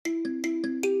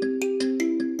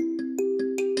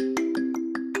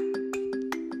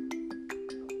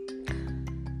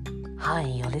Hi,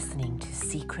 you're listening to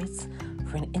Secrets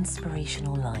for an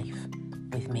Inspirational Life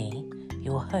with me,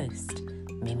 your host,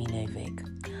 Mimi Novick.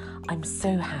 I'm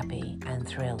so happy and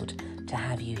thrilled to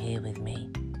have you here with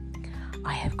me.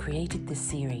 I have created this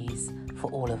series for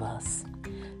all of us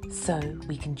so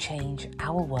we can change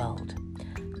our world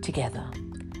together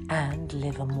and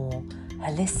live a more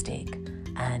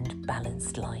holistic and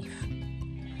balanced life.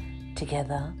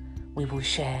 Together, we will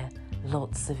share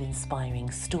lots of inspiring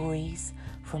stories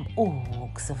from all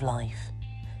walks of life,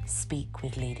 speak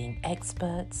with leading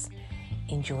experts,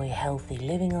 enjoy healthy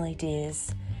living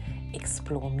ideas,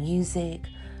 explore music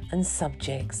and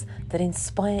subjects that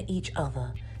inspire each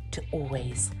other to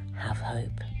always have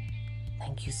hope.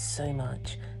 Thank you so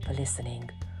much for listening.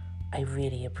 I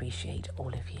really appreciate all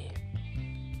of you.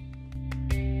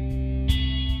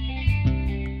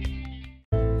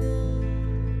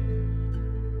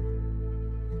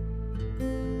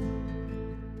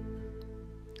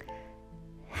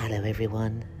 Hello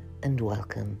everyone, and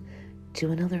welcome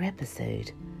to another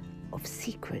episode of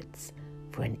Secrets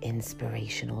for an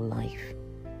Inspirational Life.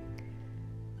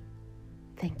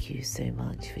 Thank you so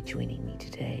much for joining me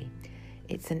today.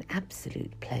 It's an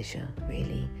absolute pleasure,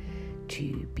 really,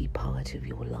 to be part of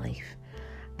your life,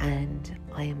 and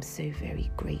I am so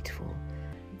very grateful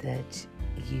that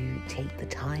you take the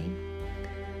time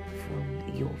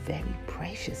from your very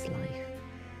precious life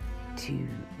to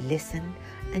listen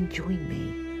and join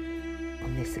me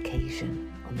on this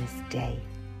occasion, on this day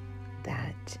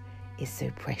that is so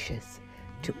precious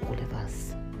to all of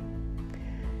us.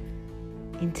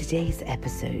 In today's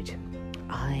episode,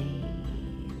 I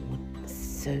would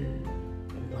so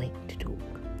like to talk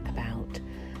about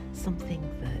something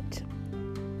that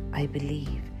I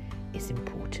believe is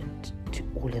important to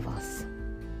all of us,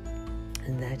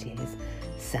 and that is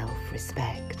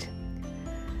self-respect.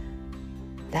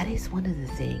 That is one of the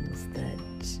things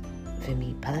that, for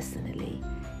me personally,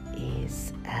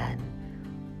 is an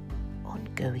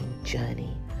ongoing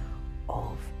journey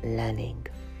of learning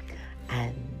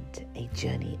and a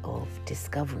journey of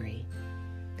discovery.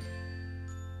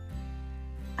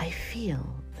 I feel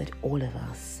that all of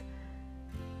us,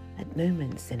 at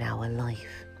moments in our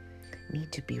life,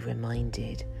 need to be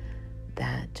reminded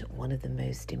that one of the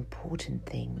most important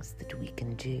things that we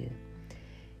can do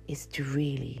is to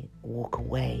really walk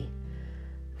away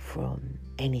from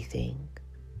anything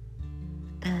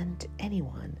and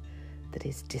anyone that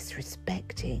is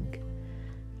disrespecting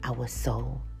our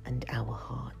soul and our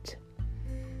heart.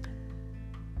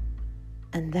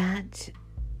 And that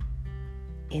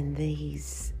in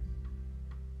these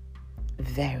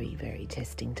very, very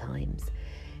testing times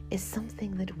is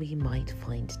something that we might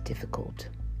find difficult.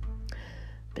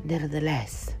 But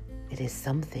nevertheless, it is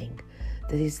something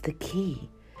that is the key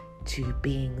to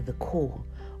being the core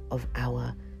of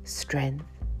our strength,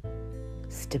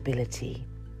 stability,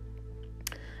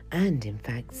 and in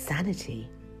fact sanity.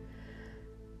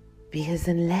 Because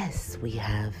unless we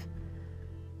have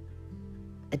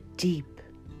a deep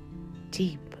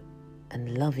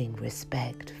and loving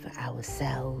respect for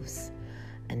ourselves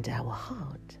and our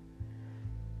heart,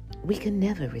 we can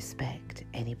never respect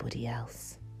anybody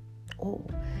else or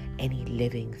any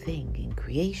living thing in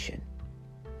creation.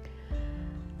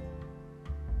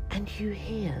 And you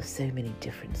hear so many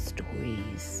different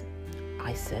stories,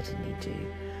 I certainly do,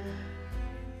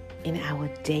 in our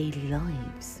daily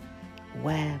lives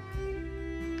where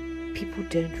people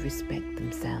don't respect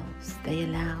themselves. They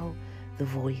allow the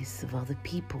voice of other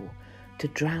people to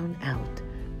drown out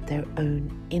their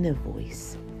own inner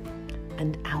voice.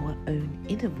 And our own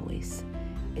inner voice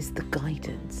is the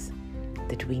guidance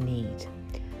that we need.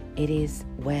 It is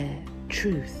where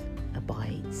truth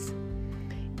abides.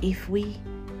 If we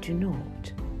do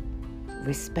not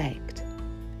respect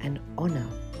and honor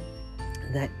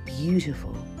that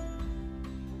beautiful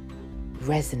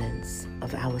resonance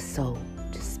of our soul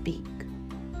to speak,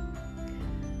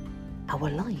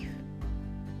 our life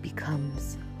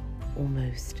becomes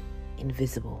almost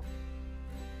invisible,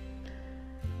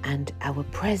 and our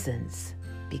presence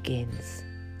begins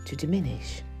to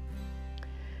diminish.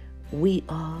 We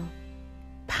are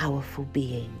powerful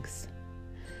beings.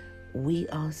 We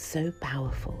are so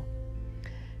powerful,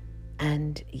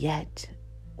 and yet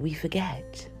we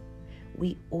forget.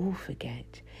 We all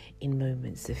forget in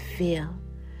moments of fear,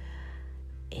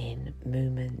 in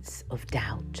moments of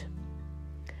doubt.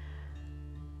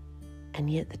 And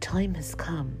yet the time has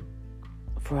come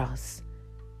for us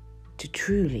to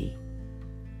truly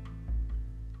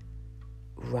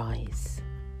rise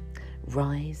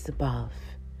above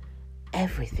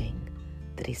everything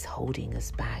that is holding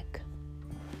us back,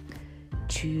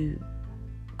 to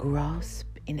grasp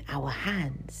in our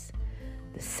hands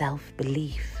the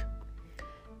self-belief,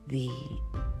 the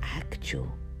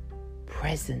actual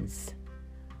presence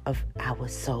of our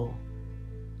soul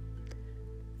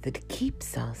that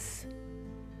keeps us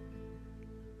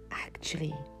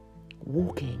actually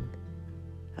walking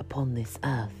upon this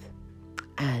earth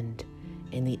and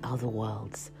in the other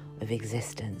worlds of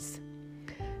existence.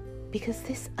 Because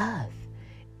this earth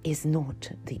is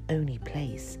not the only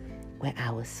place where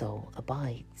our soul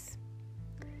abides.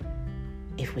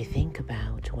 If we think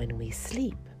about when we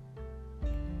sleep,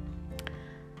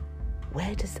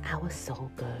 where does our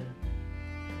soul go?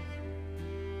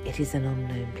 It is an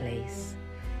unknown place.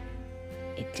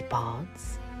 It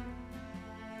departs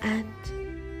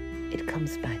and it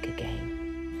comes back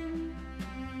again.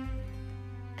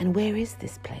 And where is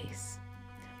this place?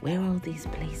 Where are these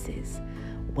places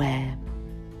where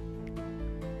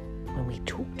when we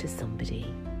talk to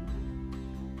somebody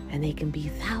and they can be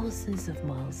thousands of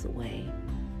miles away,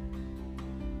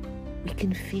 we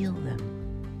can feel them.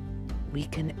 We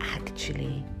can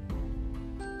actually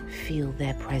feel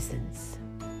their presence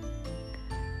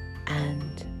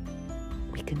and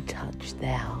we can touch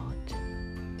their heart.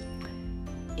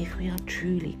 If we are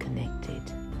truly connected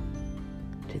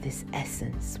to this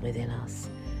essence within us,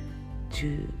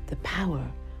 to the power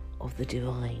of the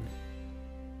divine,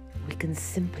 we can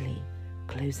simply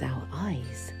close our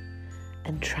eyes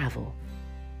and travel.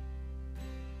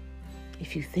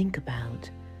 If you think about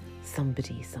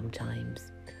somebody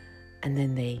sometimes and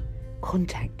then they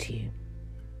contact you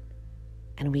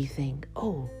and we think,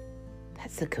 oh,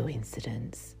 that's a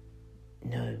coincidence.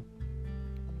 No.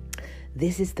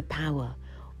 This is the power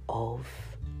of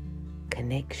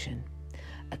connection,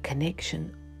 a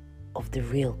connection of the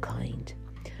real kind,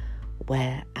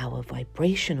 where our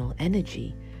vibrational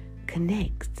energy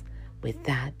connects with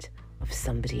that of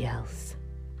somebody else.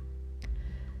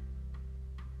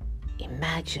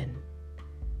 Imagine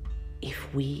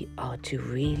if we are to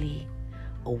really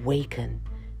awaken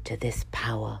to this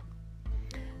power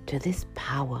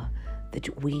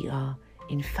that we are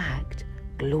in fact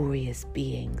glorious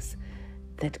beings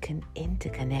that can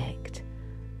interconnect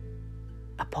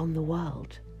upon the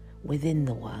world, within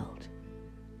the world.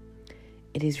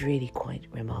 It is really quite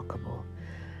remarkable.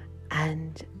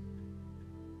 And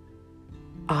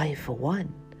I, for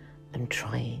one, am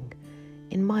trying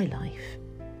in my life,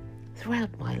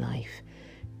 throughout my life,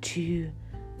 to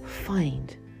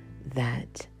find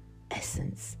that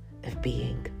essence of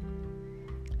being.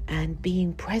 And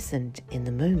being present in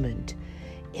the moment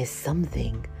is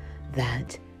something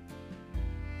that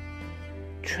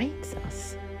trains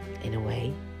us, in a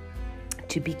way,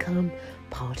 to become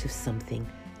part of something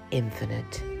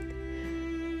infinite.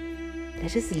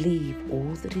 Let us leave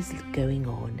all that is going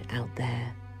on out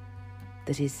there,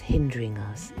 that is hindering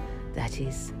us, that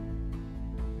is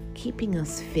keeping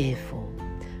us fearful,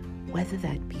 whether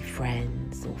that be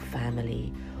friends or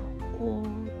family or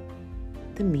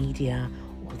the media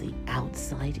or the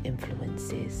outside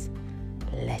influences.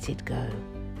 Let it go.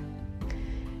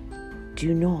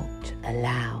 Do not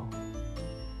allow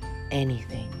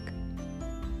anything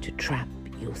to trap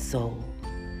your soul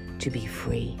to be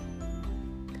free.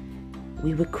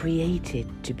 We were created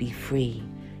to be free,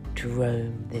 to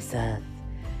roam this earth,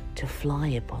 to fly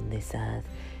upon this earth,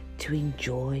 to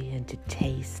enjoy and to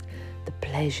taste the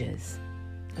pleasures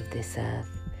of this earth,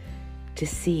 to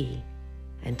see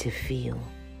and to feel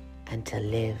and to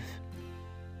live.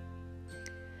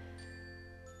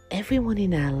 Everyone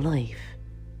in our life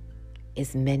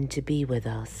is meant to be with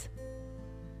us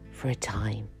for a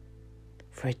time,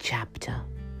 for a chapter,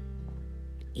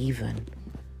 even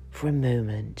for a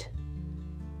moment.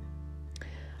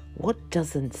 What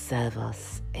doesn't serve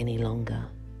us any longer?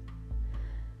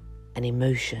 An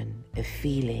emotion, a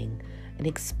feeling, an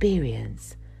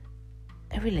experience,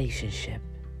 a relationship.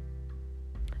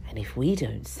 And if we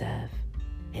don't serve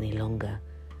any longer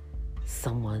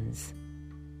someone's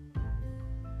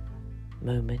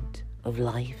moment of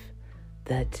life,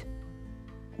 that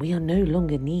we are no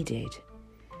longer needed,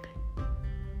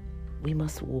 we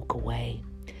must walk away.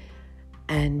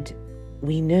 And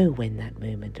we know when that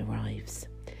moment arrives,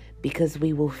 because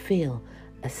we will feel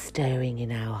a stirring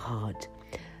in our heart.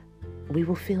 We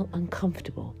will feel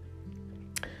uncomfortable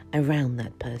around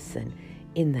that person,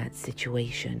 in that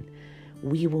situation.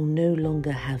 We will no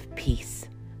longer have peace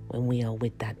when we are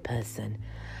with that person.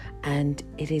 And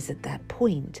it is at that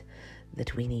point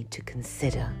that we need to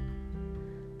consider,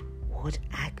 what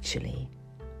actually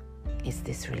is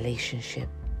this relationship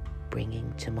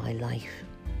bringing to my life?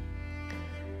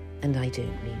 And I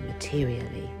don't mean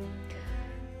materially.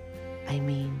 I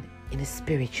mean in a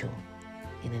spiritual,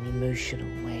 in an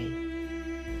emotional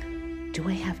way. Do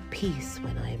I have peace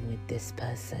when I'm with this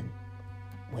person?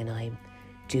 When I'm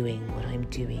doing what I'm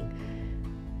doing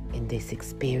in this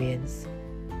experience,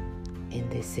 in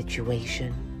this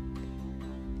situation?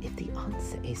 If the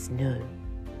answer is no,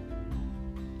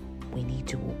 we need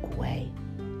to walk away.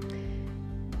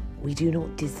 We do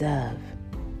not deserve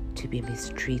to be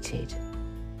mistreated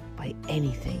by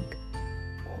anything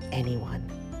or anyone.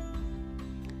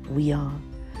 We are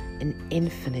an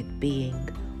infinite being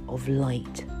of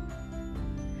light,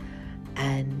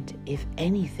 and if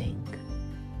anything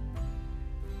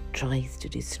tries to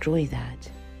destroy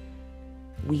that,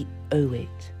 we owe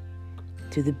it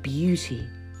to the beauty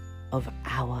of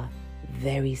our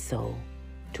very soul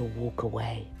to walk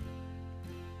away.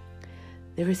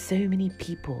 There are so many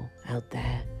people out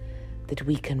there that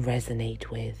we can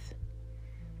resonate with,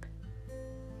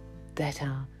 that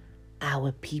are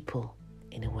our people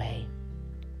in a way.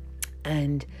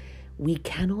 And we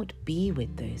cannot be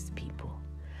with those people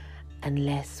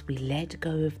unless we let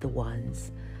go of the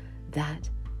ones that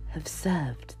have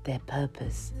served their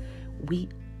purpose. We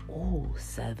all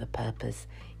serve a purpose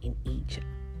in each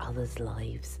other's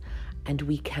lives, and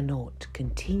we cannot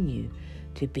continue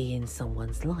to be in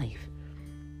someone's life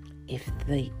if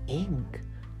the ink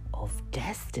of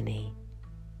destiny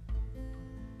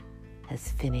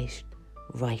has finished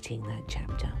writing that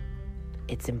chapter.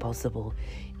 It's impossible.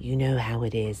 You know how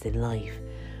it is in life,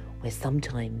 where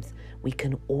sometimes we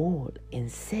can all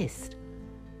insist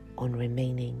on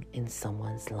remaining in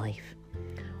someone's life,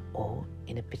 or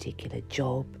in a particular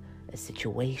job, a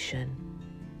situation,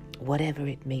 whatever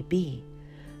it may be,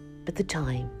 but the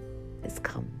time has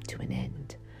come to an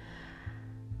end,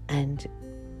 and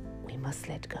we must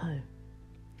let go.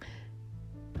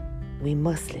 We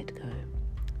must let go,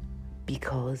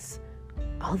 because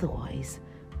otherwise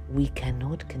we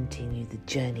cannot continue the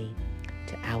journey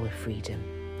to our freedom.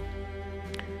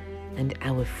 And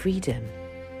our freedom,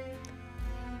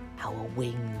 our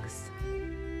wings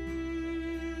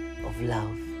of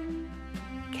love,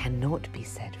 cannot be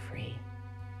set free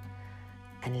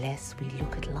unless we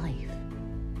look at life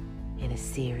in a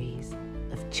series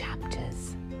of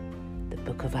chapters. The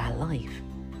book of our life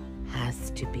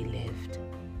has to be lived.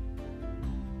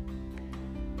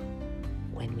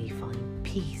 When we find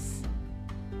peace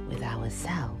with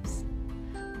ourselves,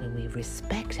 when we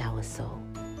respect our soul,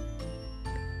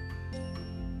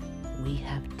 we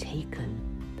have taken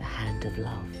the hand of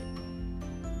love,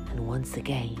 and once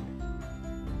again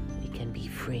we can be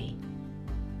free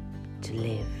to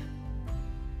live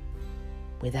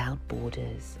without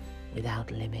borders,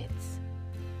 without limits,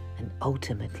 and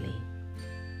ultimately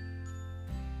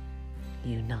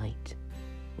unite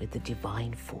with the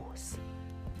divine force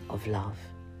of love.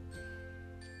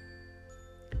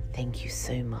 Thank you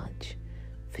so much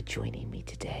for joining me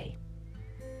today.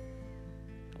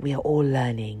 We are all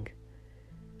learning,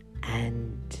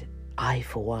 and I,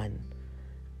 for one,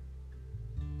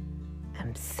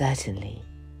 am certainly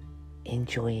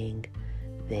enjoying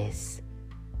this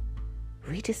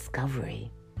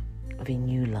rediscovery of a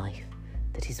new life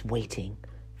that is waiting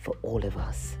for all of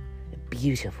us, a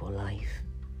beautiful life.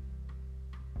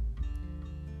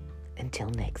 Until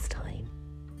next time,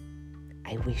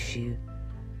 I wish you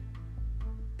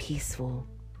peaceful,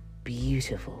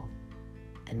 beautiful,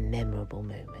 and memorable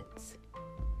moments.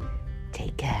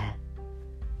 Take care,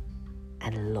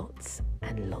 and lots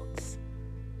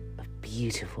of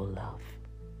beautiful love.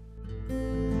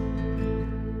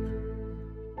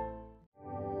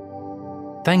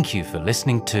 Thank you for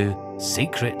listening to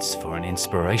Secrets for an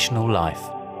Inspirational Life,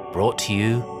 brought to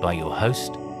you by your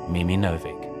host, Mimi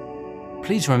Novic.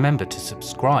 Please remember to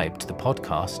subscribe to the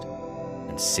podcast,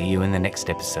 and see you in the next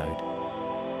episode.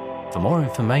 For more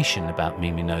information about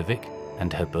Mimi Novic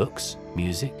and her books,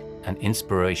 music, and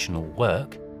inspirational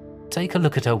work, take a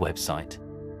look at her website,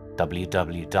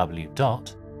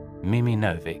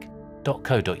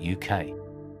 www.miminovic.co.uk.